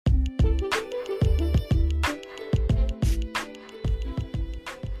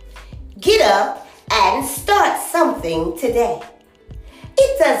Get up and start something today.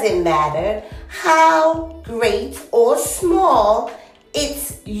 It doesn't matter how great or small,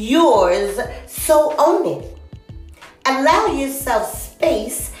 it's yours, so own it. Allow yourself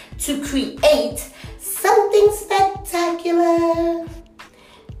space to create something spectacular.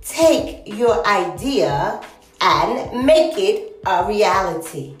 Take your idea and make it a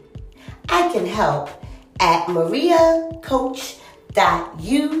reality. I can help at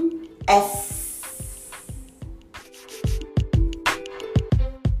mariacoach.us.